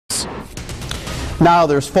Now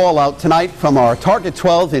there's fallout tonight from our Target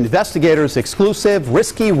 12 investigators exclusive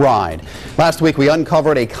Risky Ride. Last week we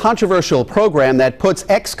uncovered a controversial program that puts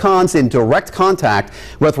ex-cons in direct contact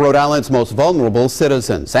with Rhode Island's most vulnerable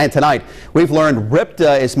citizens. And tonight we've learned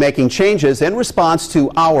RIPTA is making changes in response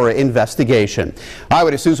to our investigation.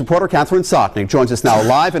 Eyewitness News reporter Catherine Sotnick joins us now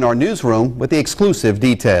live in our newsroom with the exclusive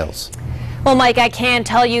details. Well, Mike, I can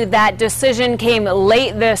tell you that decision came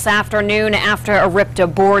late this afternoon after a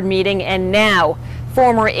RIPTA board meeting, and now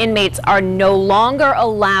former inmates are no longer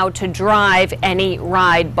allowed to drive any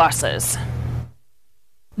ride buses.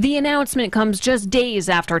 The announcement comes just days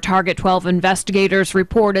after Target 12 investigators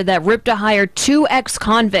reported that RIPTA hired 2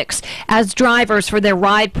 ex-convicts as drivers for their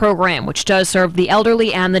ride program, which does serve the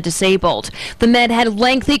elderly and the disabled. The men had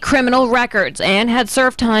lengthy criminal records and had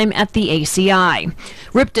served time at the ACI.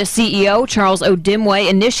 RIPTA CEO Charles Odimwe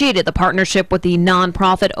initiated the partnership with the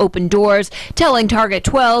nonprofit Open Doors, telling Target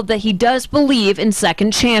 12 that he does believe in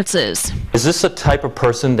second chances. Is this a type of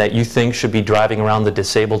person that you think should be driving around the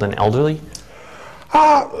disabled and elderly?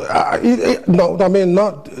 No, I mean,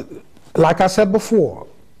 not. Like I said before,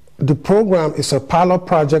 the program is a pilot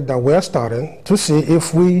project that we're starting to see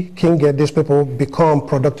if we can get these people become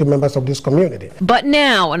productive members of this community. But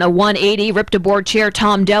now, in a 180, RIPTA board chair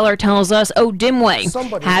Tom Deller tells us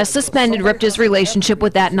Odimwe has suspended RIPTA's relationship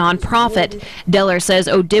with that nonprofit. Deller says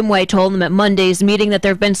Odimwe told them at Monday's meeting that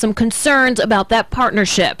there have been some concerns about that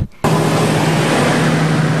partnership.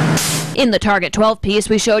 In the Target 12 piece,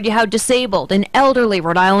 we showed you how disabled and elderly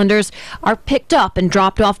Rhode Islanders are picked up and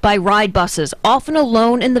dropped off by ride buses, often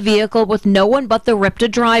alone in the vehicle with no one but the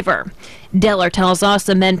RIPTA driver. Deller tells us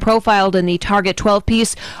the men profiled in the Target 12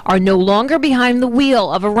 piece are no longer behind the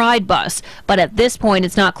wheel of a ride bus, but at this point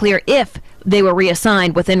it's not clear if they were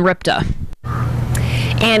reassigned within RIPTA.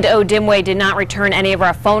 And Odimwe did not return any of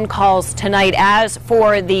our phone calls tonight. As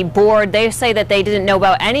for the board, they say that they didn't know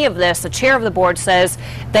about any of this. The chair of the board says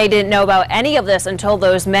they didn't know about any of this until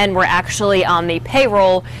those men were actually on the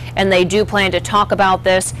payroll, and they do plan to talk about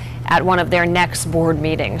this at one of their next board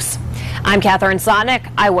meetings. I'm Catherine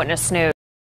Sotnick, Eyewitness News.